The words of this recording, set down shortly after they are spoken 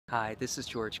Hi, this is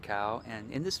George Cow,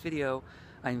 and in this video,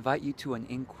 I invite you to an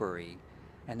inquiry.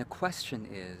 And the question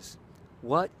is,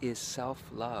 what is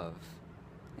self-love?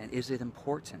 And is it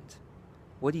important?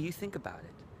 What do you think about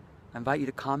it? I invite you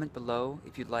to comment below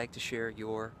if you'd like to share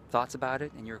your thoughts about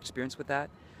it and your experience with that.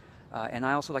 And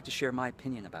I also like to share my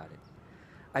opinion about it.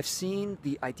 I've seen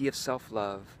the idea of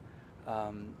self-love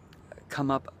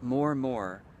come up more and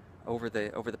more over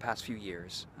the past few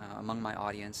years among my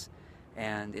audience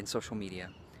and in social media.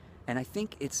 And I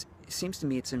think it seems to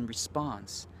me it's in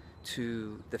response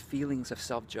to the feelings of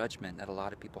self-judgment that a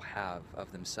lot of people have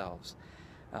of themselves.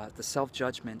 The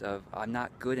self-judgment of, I'm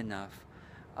not good enough,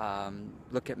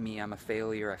 look at me, I'm a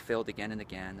failure, I failed again and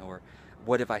again, or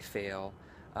what if I fail,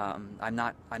 I'm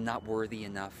not worthy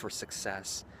enough for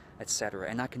success, etc.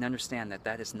 And I can understand that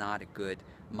that is not a good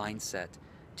mindset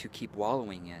to keep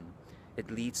wallowing in. It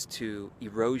leads to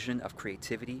erosion of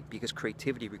creativity, because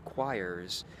creativity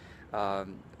requires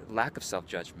lack of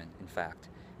self-judgment. In fact,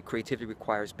 creativity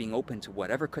requires being open to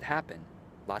whatever could happen.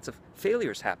 Lots of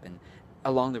failures happen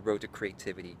along the road to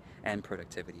creativity and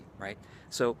productivity, right?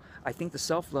 So I think the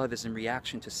self-love is in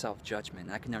reaction to self-judgment,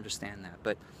 and I can understand that.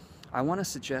 But I want to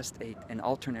suggest an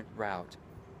alternate route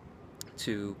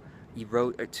to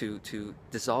to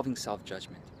dissolving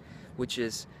self-judgment, which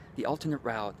is, the alternate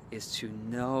route is to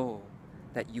know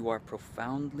that you are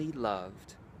profoundly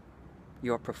loved.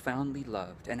 You are profoundly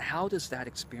loved. And how does that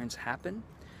experience happen?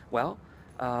 Well,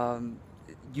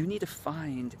 you need to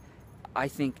find, I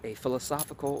think, a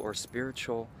philosophical or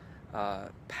spiritual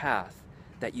path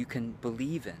that you can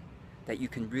believe in, that you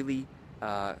can really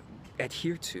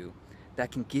adhere to,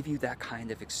 that can give you that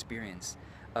kind of experience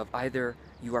of either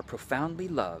you are profoundly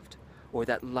loved, or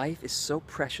that life is so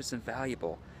precious and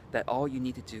valuable that all you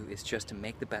need to do is just to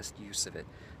make the best use of it.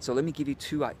 So let me give you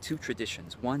two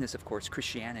traditions. One is, of course,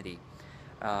 Christianity.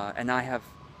 And I have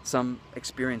some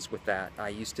experience with that. I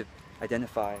used to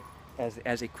identify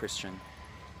as a Christian.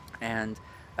 And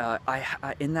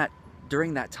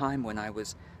during that time when I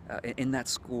was in that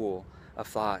school of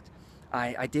thought,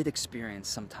 I did experience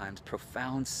sometimes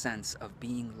profound sense of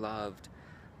being loved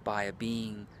by a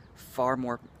being far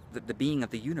more, the being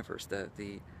of the universe,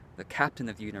 the captain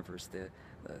of the universe,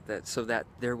 so that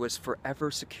there was forever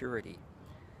security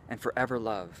and forever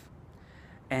love.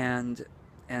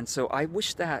 And so I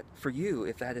wish that for you,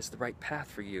 if that is the right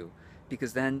path for you,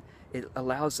 because then it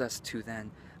allows us to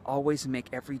then always make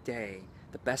every day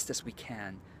the best as we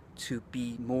can to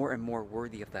be more and more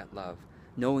worthy of that love,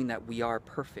 knowing that we are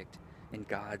perfect in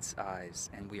God's eyes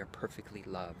and we are perfectly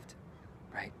loved,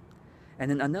 right? And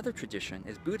then another tradition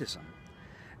is Buddhism.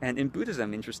 And in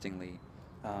Buddhism, interestingly,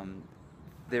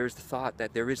 there's the thought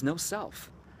that there is no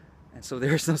self. And so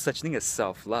there is no such thing as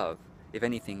self-love. If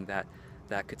anything, that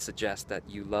could suggest that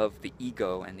you love the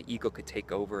ego, and the ego could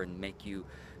take over and make you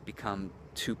become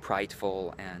too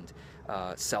prideful and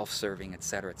self-serving,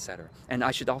 etc., etc. And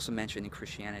I should also mention, in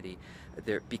Christianity,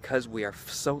 because we are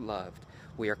so loved,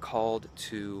 we are called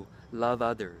to love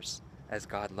others as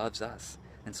God loves us.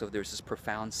 And so there's this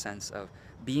profound sense of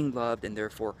being loved, and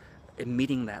therefore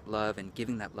emitting that love and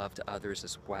giving that love to others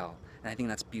as well. And I think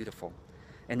that's beautiful.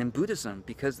 And in Buddhism,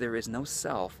 because there is no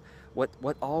self, what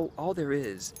all there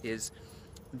is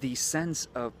the sense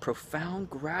of profound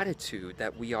gratitude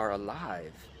that we are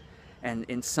alive. And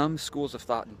in some schools of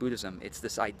thought in Buddhism,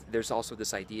 there's also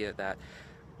this idea that,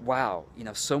 wow,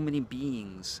 so many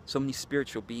beings, so many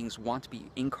spiritual beings want to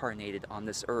be incarnated on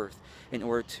this earth in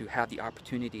order to have the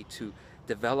opportunity to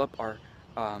develop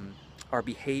our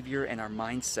behavior and our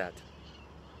mindset.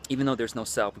 Even though there's no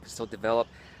self, we can still develop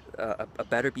a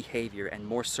better behavior and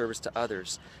more service to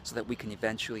others, so that we can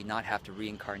eventually not have to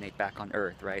reincarnate back on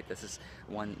earth, right? This is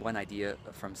one idea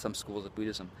from some schools of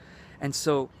Buddhism. And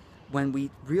so when we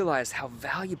realize how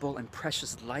valuable and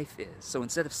precious life is, so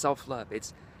instead of self-love,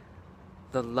 it's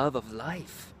the love of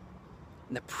life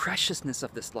and the preciousness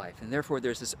of this life, and therefore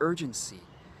there's this urgency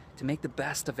to make the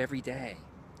best of every day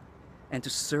and to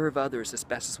serve others as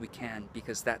best as we can,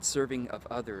 because that serving of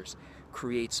others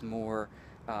creates more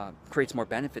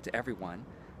benefit to everyone,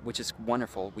 which is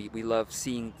wonderful. We love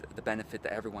seeing the benefit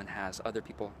that everyone has, other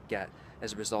people get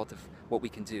as a result of what we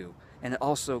can do. And it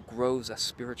also grows us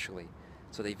spiritually,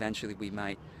 so that eventually we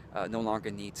might no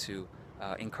longer need to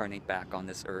incarnate back on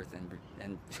this earth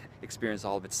and experience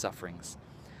all of its sufferings.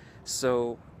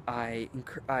 So I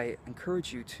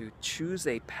encourage you to choose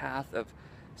a path of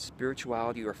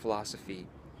spirituality or philosophy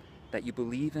that you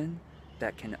believe in,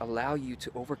 that can allow you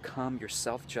to overcome your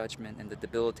self-judgment and the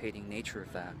debilitating nature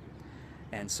of that,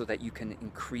 and so that you can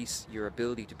increase your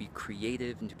ability to be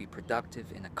creative and to be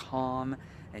productive in a calm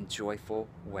and joyful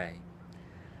way.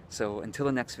 So until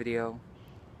the next video,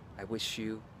 I wish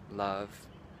you love,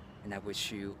 and I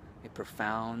wish you a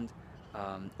profound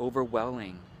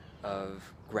overwhelming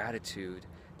of gratitude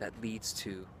that leads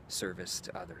to service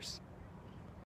to others.